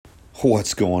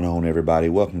What's going on, everybody?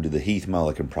 Welcome to the Heath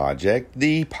Mullikin Project,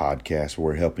 the podcast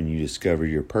where we're helping you discover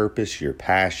your purpose, your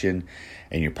passion,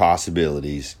 and your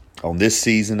possibilities. On this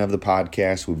season of the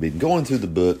podcast, we've been going through the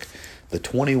book, The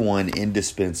 21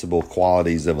 Indispensable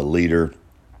Qualities of a Leader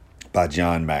by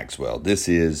John Maxwell. This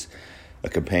is a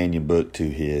companion book to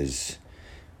his,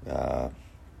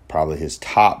 probably his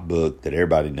top book that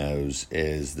everybody knows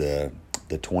is the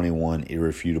 21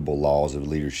 Irrefutable Laws of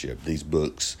Leadership. These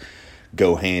books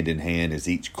go hand in hand as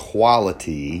each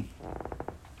quality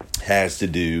has to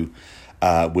do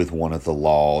with one of the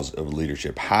laws of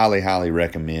leadership. Highly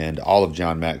recommend all of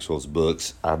John Maxwell's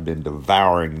books. I've been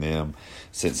devouring them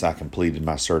since I completed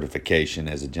my certification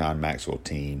as a John Maxwell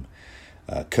team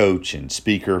coach and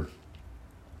speaker.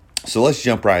 So let's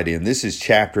jump right in. This is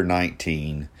chapter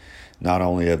 19, not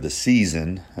only of the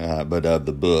season, but of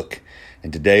the book.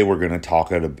 And today we're going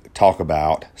to talk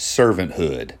about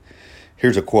servanthood.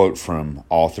 Here's a quote from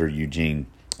author Eugene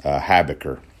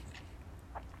Habaker.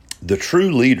 The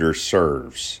true leader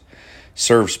serves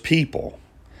people,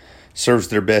 serves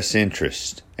their best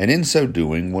interest, and in so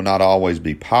doing will not always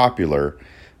be popular,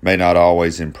 may not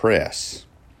always impress.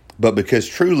 But because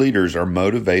true leaders are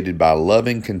motivated by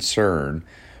loving concern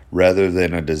rather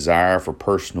than a desire for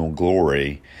personal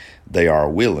glory, they are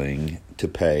willing to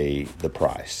pay the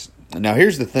price. Now,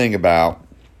 here's the thing about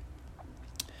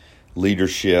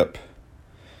leadership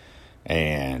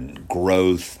and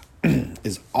growth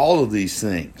is all of these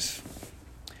things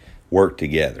work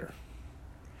together.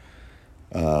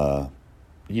 One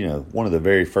of the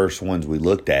very first ones we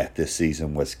looked at this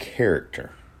season was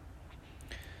character.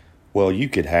 Well, you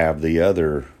could have the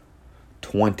other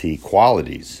 20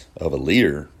 qualities of a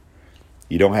leader.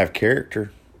 You don't have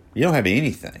character, you don't have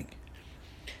anything.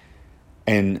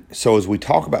 And so as we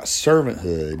talk about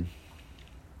servanthood,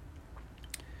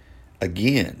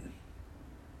 again,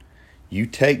 you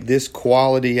take this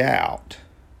quality out,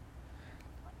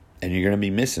 and you're going to be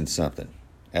missing something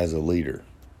as a leader.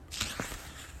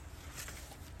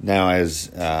 Now,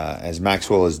 as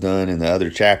Maxwell has done in the other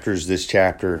chapters, this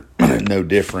chapter, no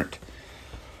different.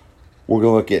 We're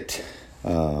going to look at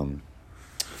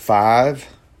 5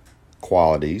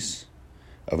 qualities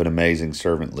of an amazing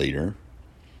servant leader,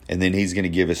 and then he's going to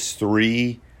give us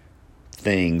 3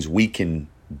 things we can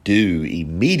do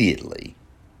immediately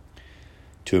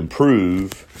to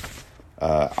improve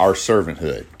our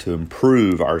servanthood, to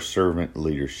improve our servant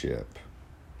leadership.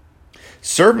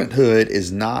 Servanthood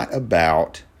is not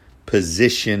about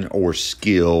position or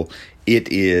skill. It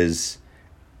is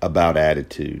about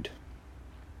attitude.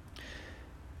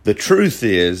 The truth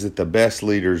is that the best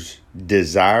leaders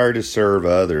desire to serve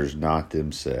others, not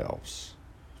themselves.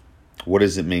 What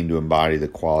does it mean to embody the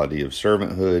quality of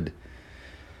servanthood?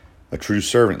 A true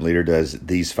servant leader does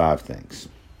these 5 things.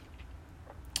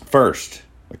 First,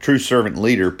 a true servant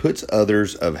leader puts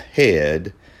others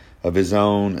ahead of his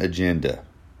own agenda.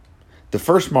 The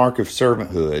first mark of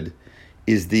servanthood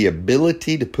is the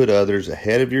ability to put others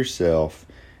ahead of yourself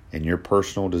and your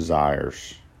personal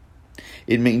desires.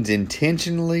 It means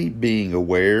intentionally being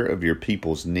aware of your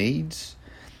people's needs,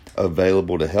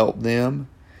 available to help them,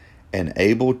 and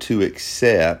able to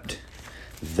accept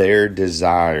their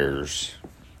desires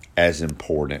as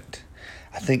important.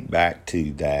 I think back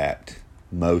to that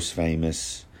most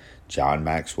famous John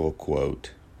Maxwell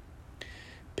quote,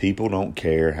 "People don't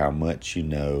care how much you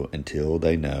know until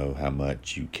they know how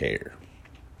much you care."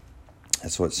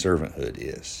 That's what servanthood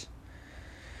is.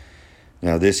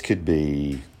 Now, this could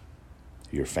be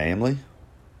your family,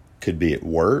 could be at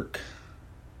work,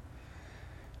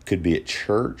 could be at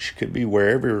church, could be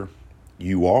wherever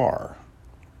you are.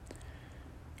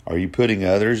 Are you putting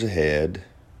others ahead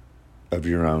of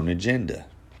your own agenda?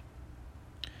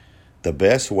 The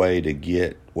best way to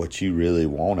get what you really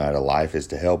want out of life is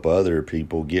to help other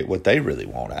people get what they really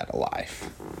want out of life.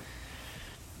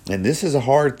 And this is a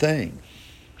hard thing.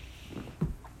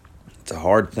 It's a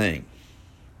hard thing.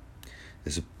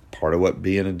 It's a part of what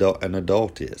being an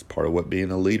adult is, part of what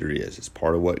being a leader is. It's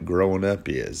part of what growing up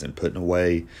is and putting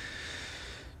away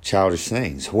childish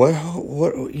things.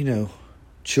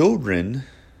 Children,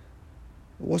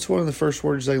 what's one of the first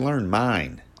words they learn?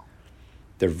 Mine.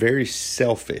 They're very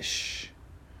selfish.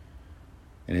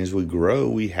 And as we grow,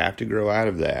 we have to grow out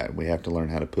of that. We have to learn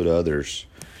how to put others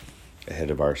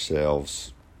ahead of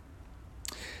ourselves.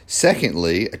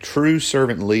 Secondly, a true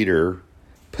servant leader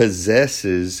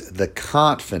possesses the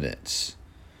confidence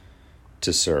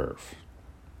to serve.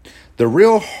 The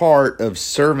real heart of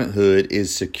servanthood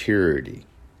is security.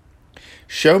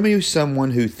 Show me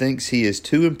someone who thinks he is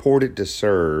too important to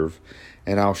serve,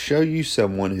 and I'll show you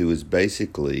someone who is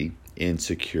basically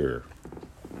insecure.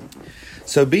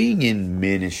 So being in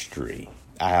ministry,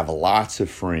 I have lots of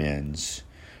friends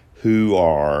who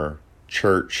are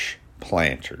church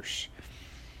planters.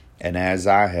 And as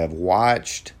I have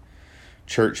watched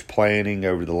church planting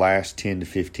over the last 10 to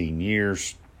 15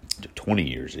 years, to 20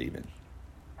 years even,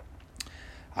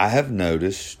 I have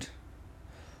noticed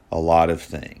a lot of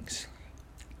things.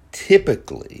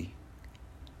 Typically,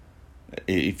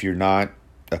 if you're not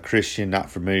a Christian,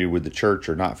 not familiar with the church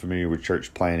or not familiar with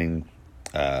church planting,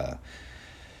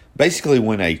 basically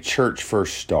when a church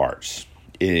first starts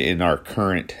in our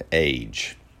current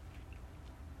age,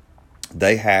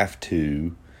 they have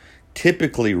to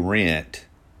typically rent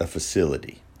a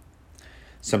facility.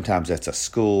 Sometimes that's a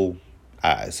school,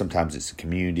 sometimes it's a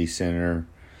community center,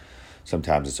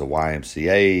 sometimes it's a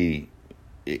YMCA.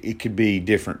 It could be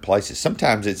different places.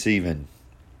 Sometimes it's even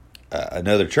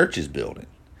another church's building.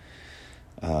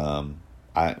 I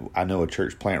know a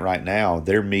church plant right now,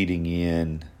 they're meeting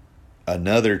in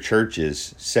another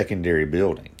church's secondary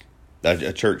building,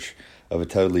 a church of a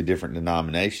totally different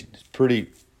denomination. It's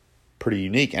pretty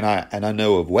unique. And I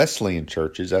know of Wesleyan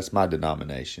churches, that's my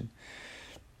denomination,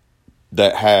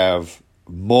 that have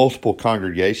multiple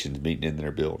congregations meeting in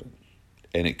their building.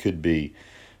 And it could be,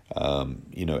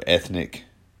 ethnic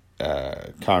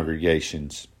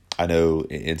congregations. I know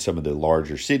in some of the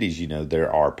larger cities,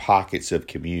 there are pockets of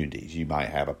communities. You might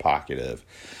have a pocket of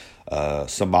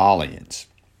Somalians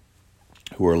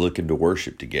who are looking to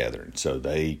worship together. And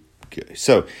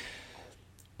so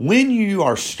when you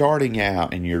are starting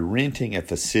out and you're renting a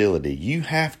facility, you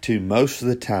have to most of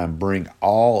the time bring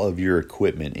all of your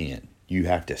equipment in. You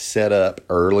have to set up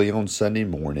early on Sunday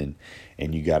morning,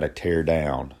 and you got to tear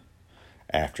down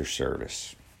after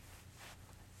service.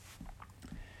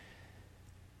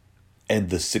 And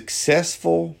the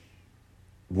successful,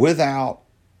 without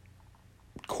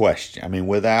question,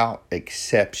 without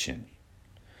exception,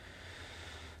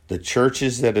 the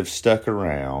churches that have stuck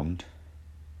around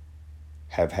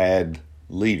have had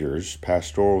leaders,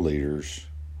 pastoral leaders,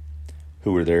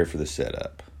 who were there for the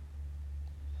setup,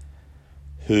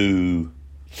 who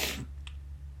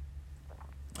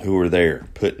were there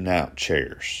putting out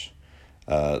chairs.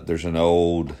 There's an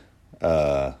old,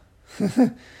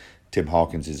 Tim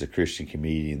Hawkins is a Christian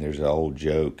comedian. There's an old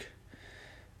joke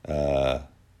that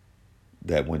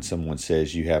when someone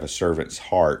says you have a servant's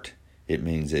heart, it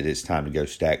means that it's time to go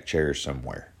stack chairs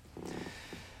somewhere.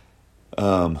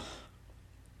 But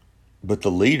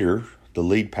the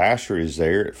lead pastor is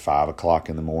there at 5 o'clock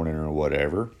in the morning or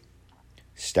whatever,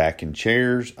 stacking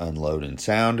chairs, unloading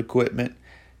sound equipment,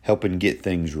 helping get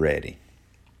things ready.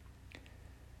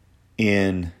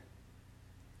 Now,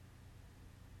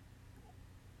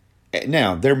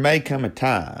 there may come a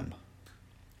time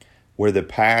where the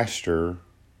pastor,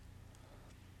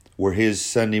 where his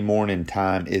Sunday morning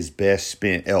time is best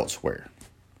spent elsewhere.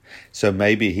 So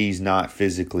maybe he's not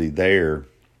physically there.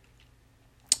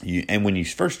 And when you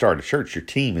first start a church, your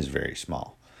team is very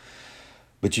small.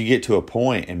 But you get to a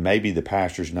point and maybe the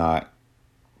pastor's not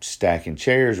stacking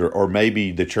chairs, or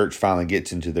maybe the church finally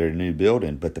gets into their new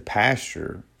building, but the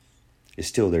pastor is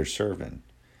still there serving.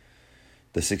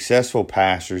 The successful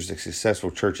pastors, the successful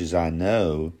churches I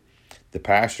know, the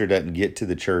pastor doesn't get to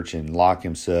the church and lock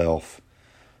himself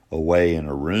away in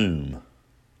a room,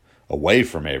 away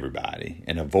from everybody,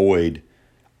 and avoid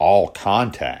all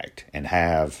contact and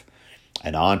have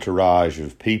an entourage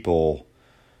of people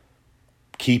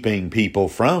keeping people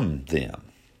from them.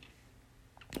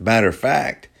 Matter of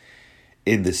fact,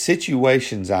 in the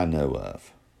situations I know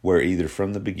of, where either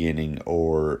from the beginning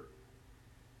or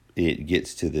it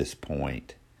gets to this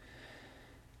point,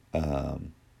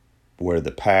 where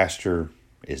the pastor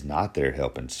is not there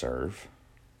helping serve,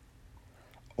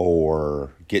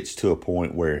 or gets to a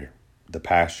point where the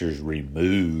pastor's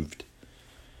removed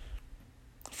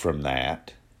from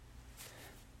that,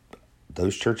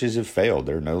 those churches have failed.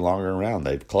 They're no longer around.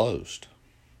 They've closed.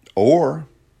 Or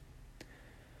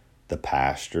the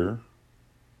pastor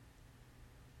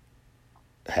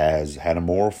has had a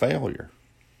moral failure.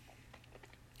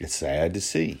 It's sad to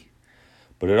see.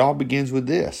 But it all begins with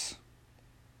this.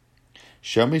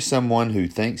 Show me someone who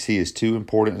thinks he is too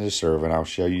important to serve, and I'll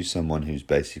show you someone who's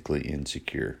basically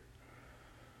insecure.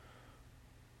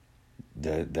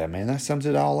 That sums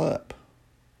it all up.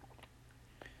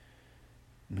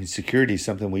 Security is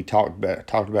something we talked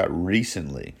about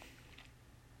recently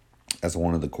as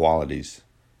one of the qualities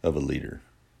of a leader.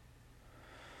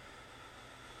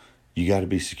 You got to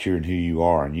be secure in who you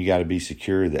are, and you got to be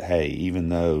secure that, hey, even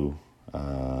though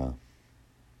I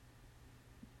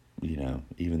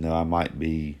might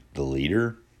be the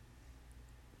leader,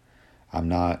 I'm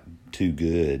not too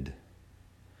good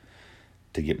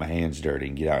to get my hands dirty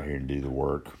and get out here and do the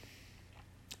work.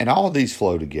 And all of these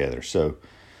flow together. So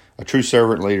a true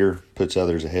servant leader puts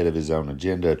others ahead of his own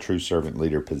agenda. A true servant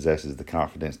leader possesses the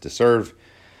confidence to serve.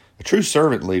 A true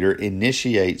servant leader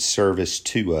initiates service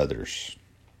to others.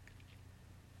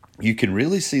 You can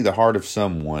really see the heart of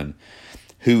someone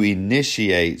who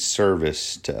initiates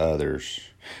service to others.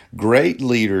 Great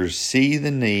leaders see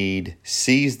the need,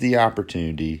 seize the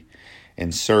opportunity,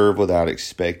 and serve without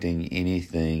expecting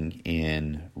anything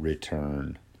in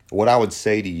return. What I would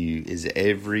say to you is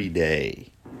every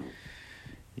day,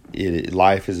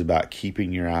 life is about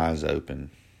keeping your eyes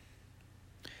open.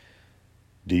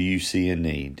 Do you see a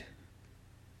need?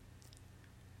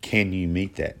 Can you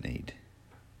meet that need?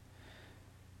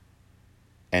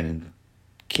 And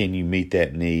can you meet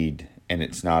that need? And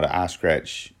it's not I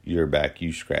scratch your back,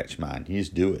 you scratch mine. You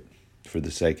just do it for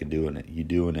the sake of doing it. You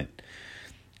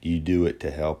do it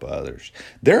to help others.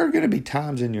 There are going to be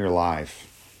times in your life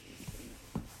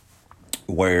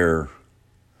where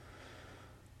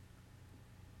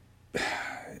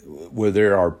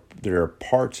there are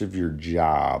parts of your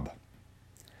job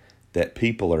that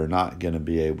people are not going to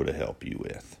be able to help you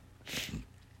with.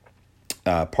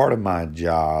 Part of my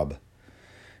job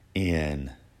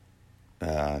in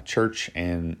church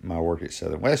and my work at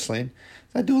Southern Wesleyan,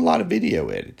 I do a lot of video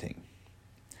editing.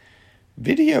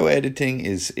 Video editing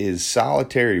is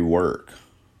solitary work.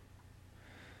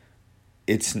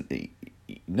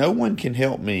 No one can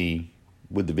help me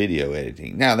with the video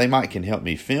editing. Now, they can help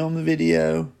me film the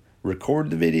video, record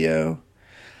the video,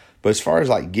 but as far as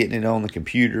like getting it on the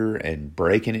computer and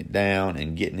breaking it down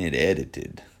and getting it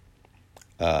edited,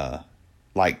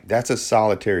 that's a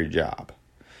solitary job.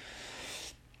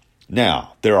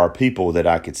 Now, there are people that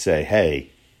I could say,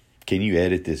 hey, can you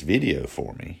edit this video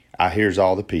for me? Here's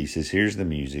all the pieces. Here's the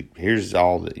music. Here's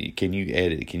can you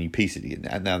edit it? Can you piece it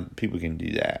together? Now, people can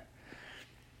do that.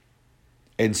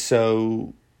 And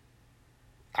so,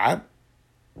 I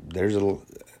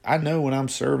know when I'm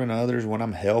serving others, when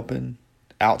I'm helping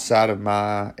outside of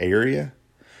my area,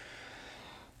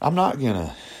 I'm not going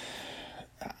to,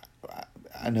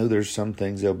 I know there's some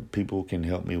things that people can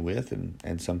help me with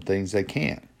and some things they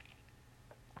can't.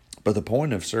 But the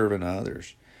point of serving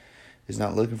others is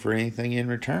not looking for anything in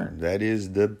return. That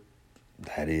is the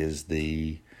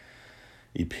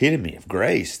epitome of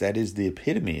grace. That is the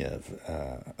epitome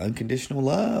of unconditional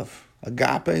love.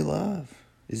 Agape love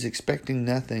is expecting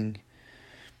nothing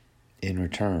in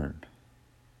return.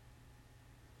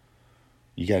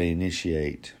 You got to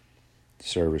initiate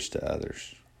service to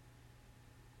others.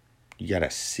 You got to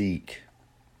seek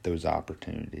those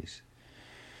opportunities.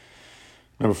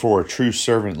 Number 4, a true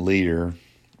servant leader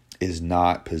is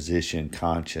not position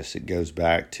conscious. It goes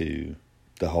back to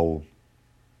the whole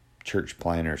church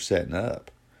planner setting up.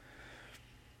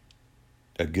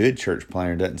 A good church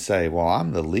planner doesn't say, well,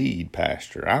 I'm the lead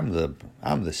pastor. I'm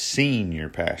the senior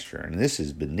pastor, and this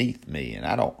is beneath me,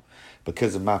 and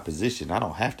because of my position, I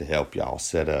don't have to help y'all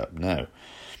set up. No.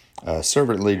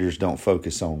 Servant leaders don't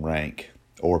focus on rank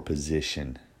or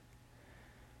position.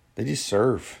 They just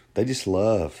serve. They just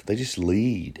love. They just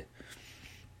lead.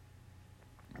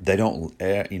 They don't,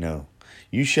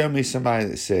 you show me somebody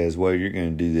that says, well, you're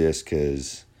going to do this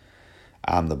because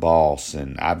I'm the boss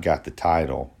and I've got the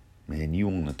title. Man, you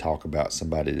want to talk about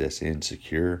somebody that's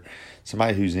insecure.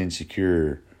 Somebody who's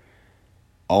insecure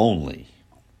only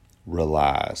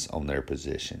relies on their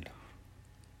position.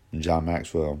 And John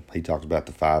Maxwell, he talks about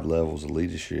the 5 levels of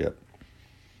leadership.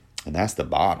 And that's the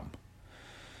bottom.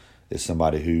 Is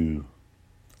somebody who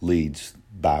leads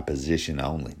by position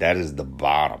only. That is the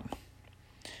bottom.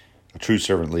 A true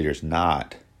servant leader is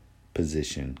not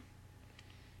position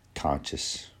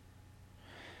conscious.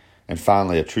 And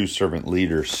finally, a true servant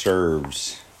leader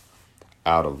serves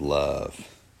out of love.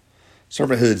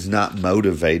 Servanthood is not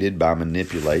motivated by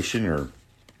manipulation or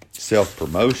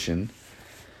self-promotion.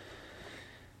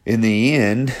 In the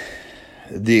end,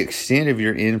 the extent of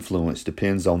your influence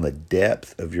depends on the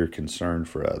depth of your concern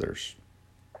for others.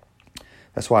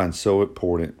 That's why it's so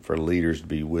important for leaders to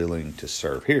be willing to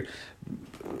serve. Here,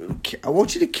 I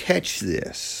want you to catch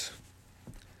this.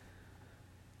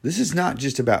 This is not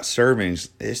just about serving.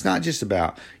 It's not just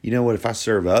about, if I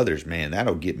serve others, man,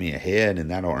 that'll get me ahead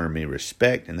and that'll earn me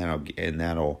respect and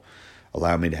that'll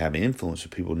allow me to have influence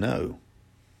with people. No.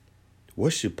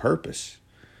 What's your purpose?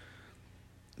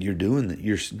 You're doing that.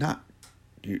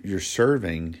 You're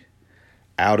serving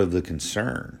out of the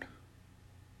concern.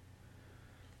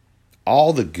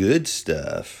 All the good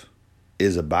stuff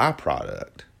is a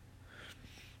byproduct.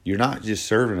 You're not just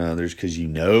serving others because you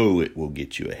know it will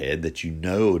get you ahead, that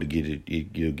it'll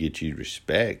get you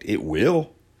respect. It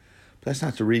will, but that's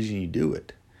not the reason you do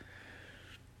it.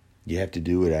 You have to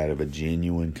do it out of a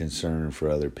genuine concern for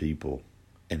other people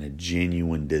and a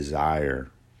genuine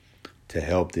desire to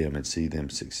help them and see them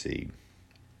succeed.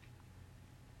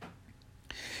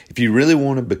 If you really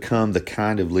want to become the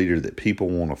kind of leader that people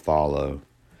want to follow,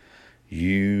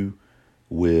 you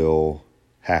will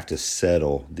have to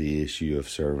settle the issue of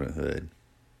servanthood.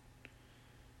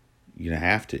 You're going to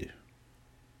have to.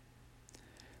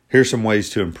 Here's some ways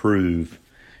to improve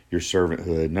your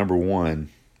servanthood. Number one,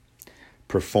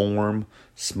 perform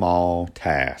small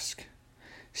tasks.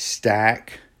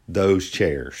 Stack those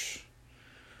chairs.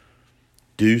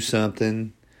 Do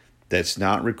something that's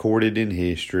not recorded in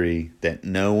history, that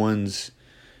no one's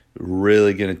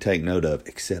really going to take note of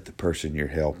except the person you're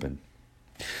helping.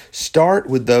 Start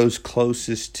with those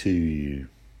closest to you.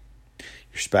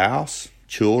 Your spouse,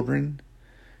 children,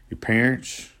 your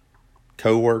parents,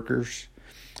 co-workers.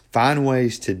 Find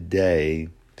ways today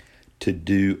to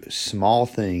do small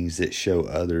things that show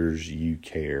others you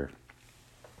care.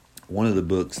 One of the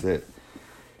books that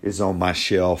is on my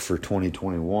shelf for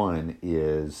 2021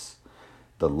 is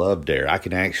The Love Dare. I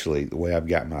can actually, the way I've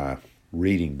got my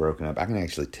reading broken up, I can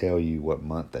actually tell you what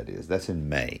month that is. That's in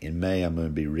May. In May, I'm going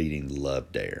to be reading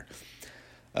Love Dare.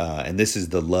 And this is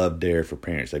the Love Dare for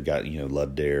parents. They've got,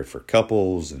 Love Dare for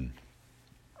couples,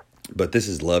 but this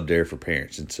is Love Dare for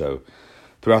parents. And so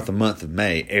throughout the month of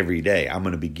May, every day, I'm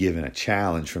going to be given a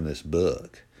challenge from this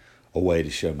book, a way to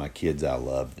show my kids I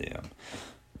love them.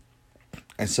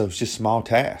 And so it's just small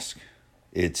tasks.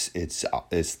 It's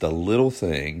the little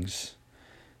things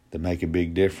that make a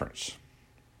big difference.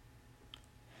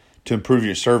 To improve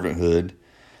your servanthood,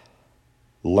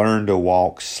 learn to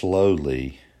walk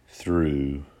slowly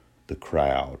through the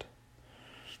crowd.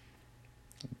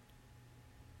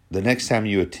 The next time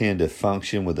you attend a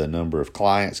function with a number of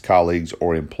clients, colleagues,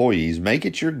 or employees, make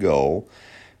it your goal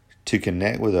to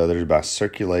connect with others by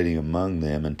circulating among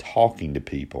them and talking to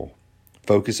people.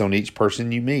 Focus on each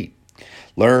person you meet.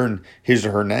 Learn his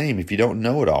or her name if you don't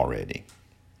know it already.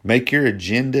 Make your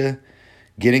agenda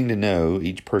getting to know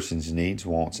each person's needs,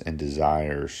 wants, and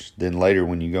desires. Then later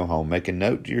when you go home, make a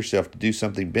note to yourself to do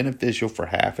something beneficial for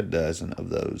half a dozen of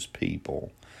those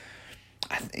people.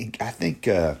 I think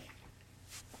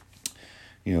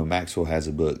Maxwell has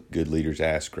a book, Good Leaders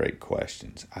Ask Great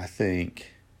Questions. I think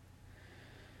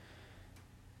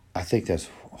that's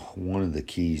one of the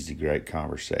keys to great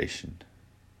conversation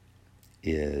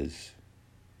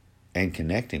and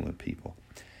connecting with people,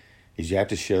 is you have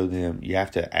to show them, you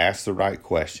have to ask the right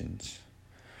questions.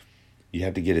 You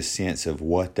have to get a sense of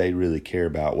what they really care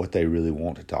about, what they really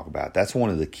want to talk about. That's one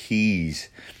of the keys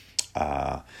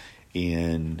I'm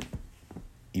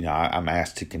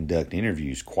asked to conduct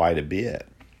interviews quite a bit.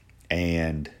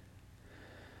 And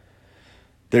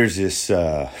there's this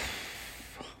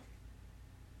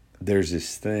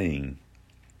thing,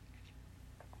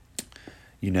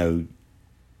 you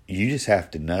just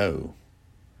have to know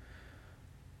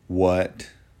what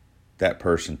that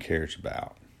person cares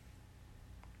about.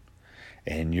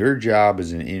 And your job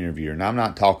as an interviewer, and I'm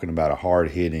not talking about a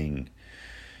hard-hitting,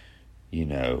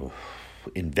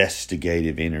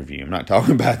 investigative interview. I'm not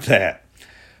talking about that.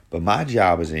 But my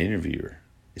job as an interviewer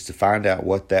is to find out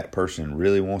what that person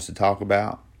really wants to talk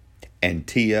about and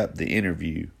tee up the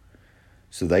interview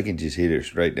so they can just hit it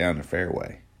straight down the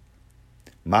fairway.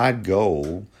 My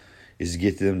goal is to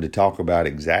get them to talk about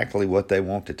exactly what they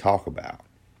want to talk about.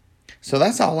 So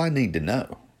that's all I need to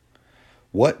know.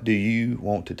 What do you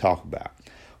want to talk about?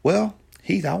 Well,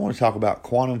 Heath, I want to talk about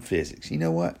quantum physics. You know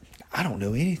what? I don't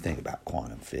know anything about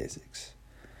quantum physics,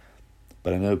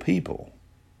 but I know people.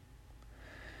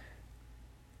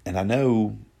 And I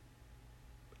know,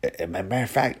 as a matter of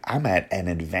fact, I'm at an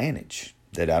advantage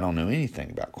that I don't know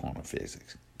anything about quantum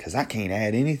physics because I can't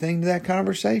add anything to that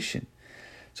conversation.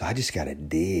 So I just got to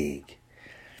dig.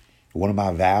 One of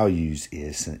my values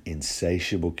is an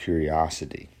insatiable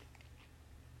curiosity.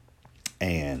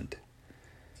 And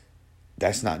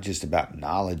that's not just about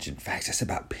knowledge and facts. That's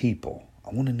about people.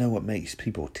 I want to know what makes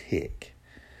people tick.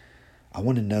 I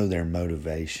want to know their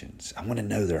motivations. I want to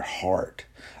know their heart.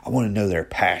 I want to know their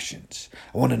passions.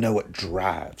 I want to know what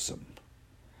drives them.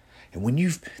 And when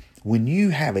you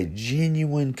have a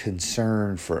genuine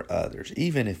concern for others,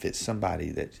 even if it's somebody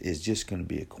that is just going to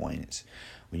be acquaintance,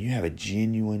 when you have a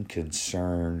genuine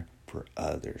concern for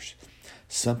others,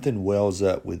 something wells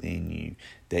up within you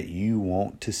that you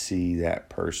want to see that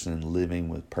person living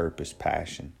with purpose,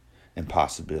 passion, and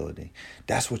possibility.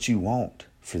 That's what you want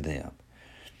for them.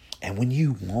 And when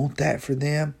you want that for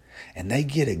them, and they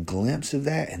get a glimpse of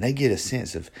that, and they get a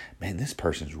sense of, man, this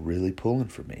person's really pulling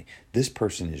for me. This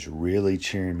person is really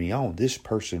cheering me on. This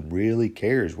person really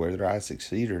cares whether I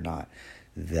succeed or not.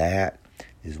 That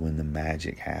is when the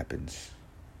magic happens.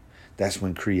 That's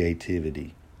when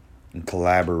creativity and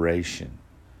collaboration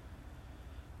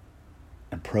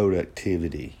and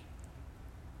productivity,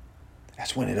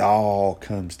 that's when it all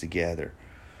comes together.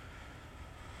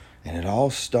 And it all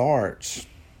starts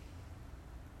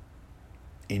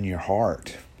in your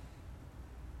heart.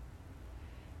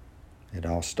 It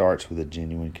all starts with a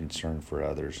genuine concern for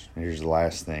others. Here's the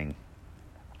last thing.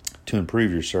 To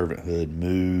improve your servanthood,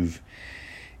 move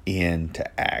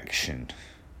into action.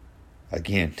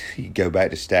 Again, you go back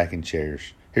to stacking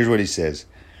chairs. Here's what he says.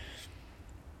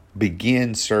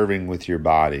 Begin serving with your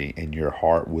body and your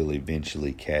heart will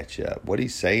eventually catch up. What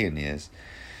he's saying is,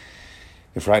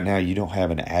 if right now you don't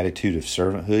have an attitude of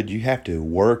servanthood, you have to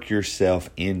work yourself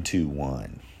into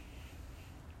one.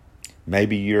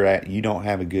 Maybe you don't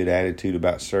have a good attitude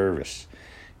about service.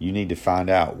 You need to find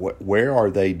out where are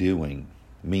they doing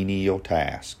menial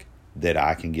tasks that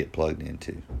I can get plugged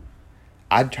into.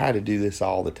 I try to do this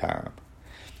all the time.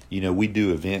 We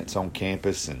do events on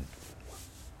campus and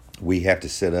we have to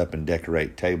set up and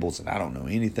decorate tables, and I don't know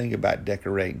anything about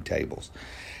decorating tables.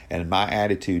 And my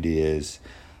attitude is,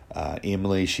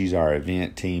 Emily, she's our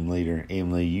event team leader.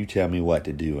 Emily, you tell me what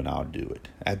to do and I'll do it.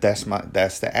 That's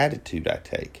the attitude I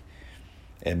take.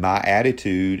 And my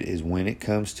attitude is, when it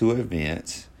comes to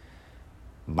events,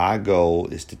 my goal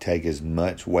is to take as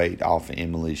much weight off of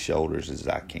Emily's shoulders as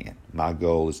I can. My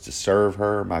goal is to serve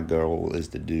her. My goal is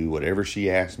to do whatever she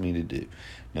asks me to do.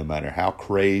 No matter how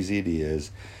crazy it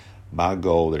is, my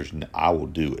goal, I will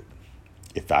do it.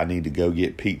 If I need to go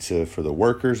get pizza for the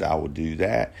workers, I will do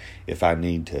that. If I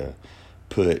need to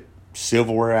put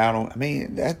silverware out on,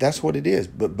 that's what it is.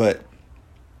 But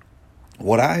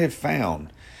what I have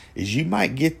found is you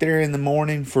might get there in the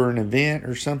morning for an event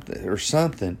or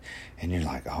something, and you're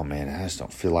like, oh man, I just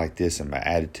don't feel like this, and my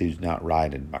attitude's not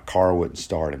right, and my car wouldn't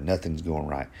start, and nothing's going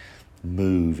right.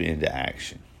 Move into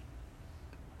action.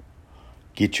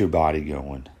 Get your body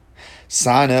going.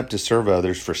 Sign up to serve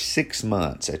others for 6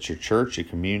 months at your church, a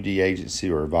community agency,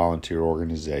 or a volunteer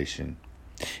organization.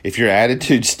 If your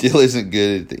attitude still isn't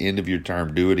good at the end of your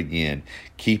term, do it again.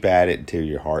 Keep at it until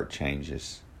your heart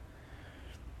changes.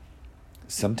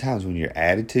 Sometimes when your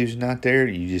attitude's not there,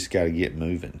 you just got to get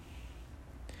moving.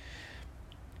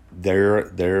 There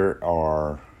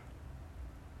are,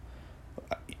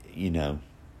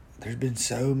 there's been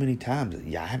so many times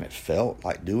that I haven't felt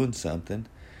like doing something.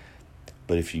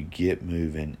 But if you get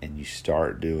moving and you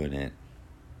start doing it,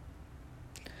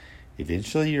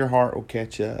 eventually your heart will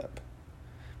catch up.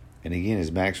 And again,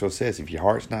 as Maxwell says, if your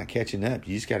heart's not catching up,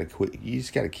 you just got to quit. You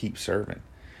just got to keep serving.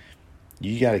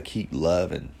 You got to keep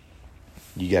loving.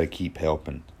 You got to keep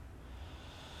helping.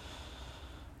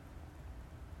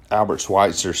 Albert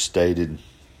Schweitzer stated,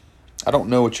 I don't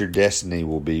know what your destiny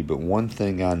will be, but one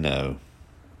thing I know.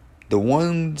 The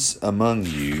ones among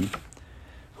you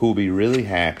who will be really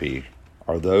happy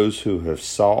are those who have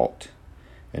sought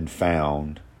and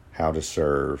found how to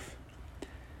serve.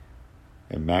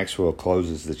 And Maxwell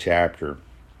closes the chapter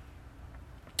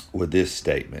with this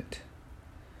statement.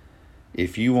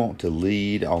 If you want to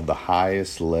lead on the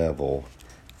highest level,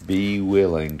 be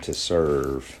willing to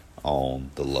serve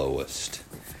on the lowest.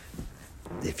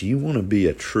 If you want to be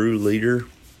a true leader,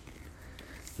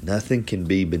 nothing can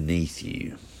be beneath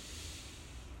you.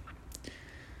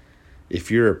 If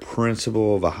you're a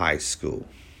principal of a high school,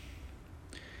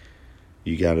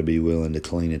 you got to be willing to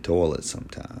clean a toilet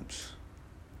sometimes.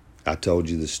 I told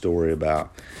you the story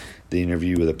about the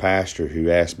interview with a pastor who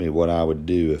asked me what I would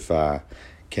do if I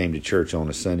came to church on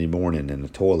a Sunday morning and the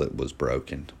toilet was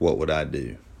broken. What would I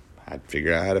do? I'd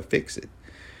figure out how to fix it.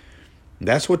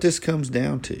 That's what this comes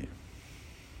down to.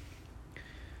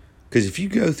 Because if you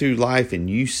go through life and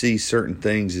you see certain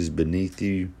things as beneath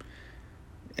you,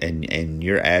 and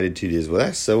your attitude is, well,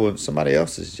 that's somebody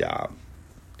else's job.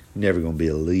 You're never going to be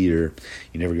a leader.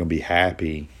 You're never going to be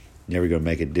happy. You're never going to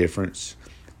make a difference.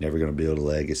 You're never going to build a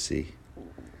legacy.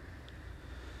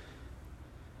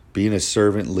 Being a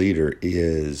servant leader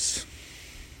is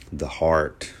the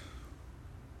heart.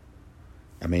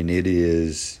 It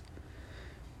is,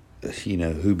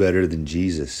 who better than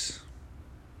Jesus?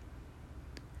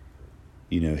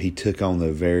 He took on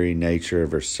the very nature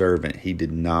of a servant. He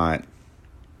did not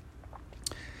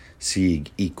see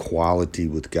equality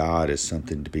with God as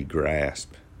something to be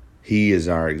grasped. He is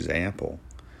our example.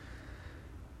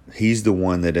 He's the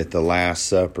one that at the Last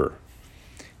Supper,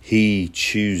 he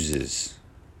chooses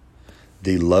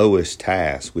the lowest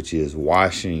task, which is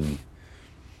washing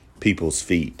people's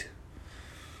feet.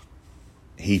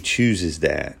 He chooses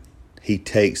that. He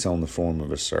takes on the form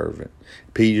of a servant.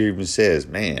 Peter even says,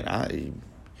 man,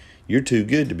 you're too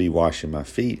good to be washing my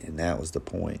feet. And that was the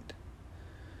point.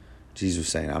 Jesus was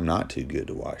saying, I'm not too good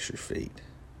to wash your feet.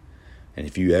 And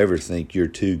if you ever think you're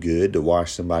too good to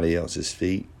wash somebody else's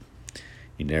feet,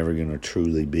 you're never going to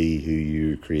truly be who you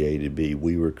were created to be.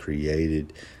 We were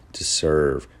created to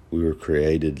serve. We were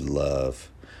created to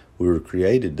love. We were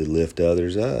created to lift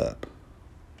others up.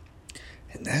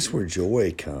 And that's where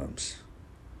joy comes.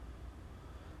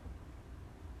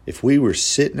 If we were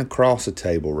sitting across a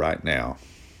table right now,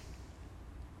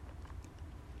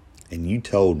 and you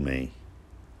told me,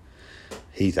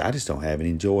 Heath, I just don't have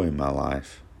any joy in my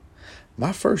life,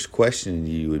 my first question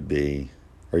to you would be,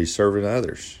 are you serving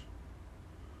others?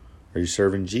 Are you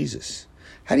serving Jesus?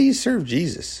 How do you serve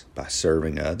Jesus? By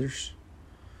serving others.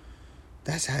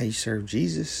 That's how you serve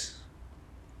Jesus.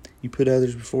 You put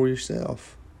others before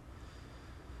yourself.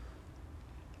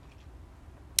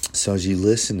 So as you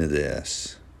listen to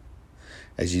this,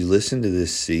 as you listen to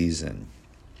this season,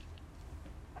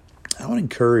 I would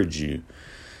encourage you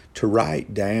to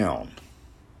write down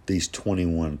these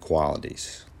 21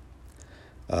 qualities.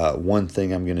 One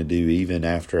thing I'm going to do even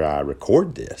after I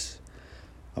record this,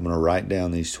 I'm going to write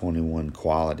down these 21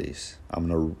 qualities. I'm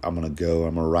going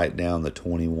to write down the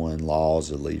 21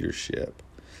 laws of leadership.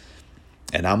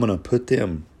 And I'm going to put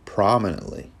them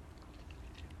prominently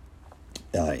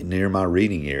near my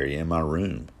reading area in my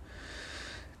room.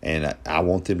 And I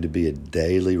want them to be a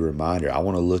daily reminder. I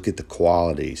want to look at the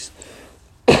qualities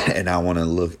and I want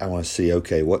to see,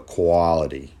 okay, what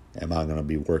quality am I going to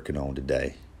be working on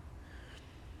today?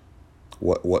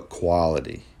 What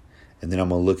quality? And then I'm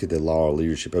going to look at the law of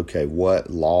leadership. Okay, what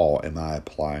law am I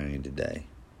applying today?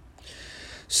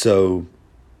 So,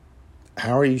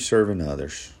 how are you serving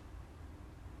others?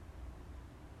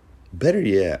 Better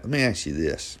yet, let me ask you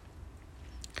this.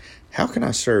 How can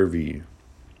I serve you?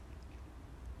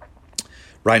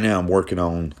 Right now I'm working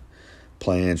on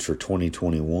plans for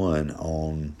 2021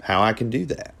 on how I can do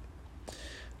that.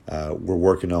 We're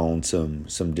working on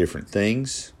some different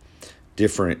things,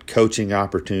 different coaching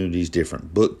opportunities,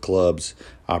 different book clubs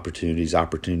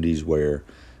opportunities where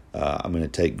I'm going to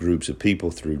take groups of people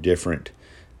through different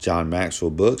John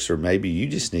Maxwell books, or maybe you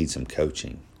just need some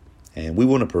coaching. And we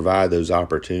want to provide those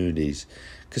opportunities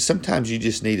because sometimes you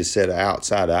just need a set of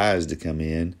outside eyes to come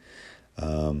in,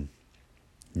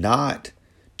 not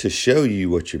to show you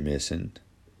what you're missing,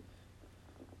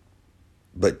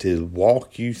 but to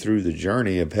walk you through the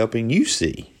journey of helping you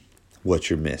see what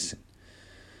you're missing.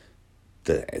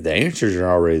 The answers are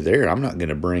already there. I'm not going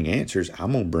to bring answers.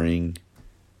 I'm going to bring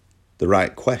the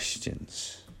right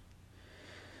questions.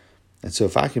 And so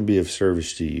if I can be of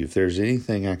service to you, if there's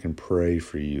anything I can pray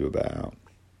for you about,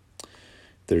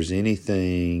 if there's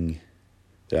anything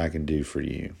that I can do for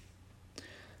you,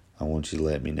 I want you to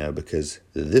let me know, because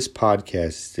this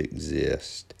podcast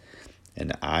exists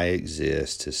and I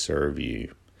exist to serve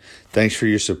you. Thanks for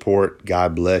your support.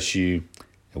 God bless you,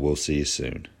 and we'll see you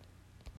soon.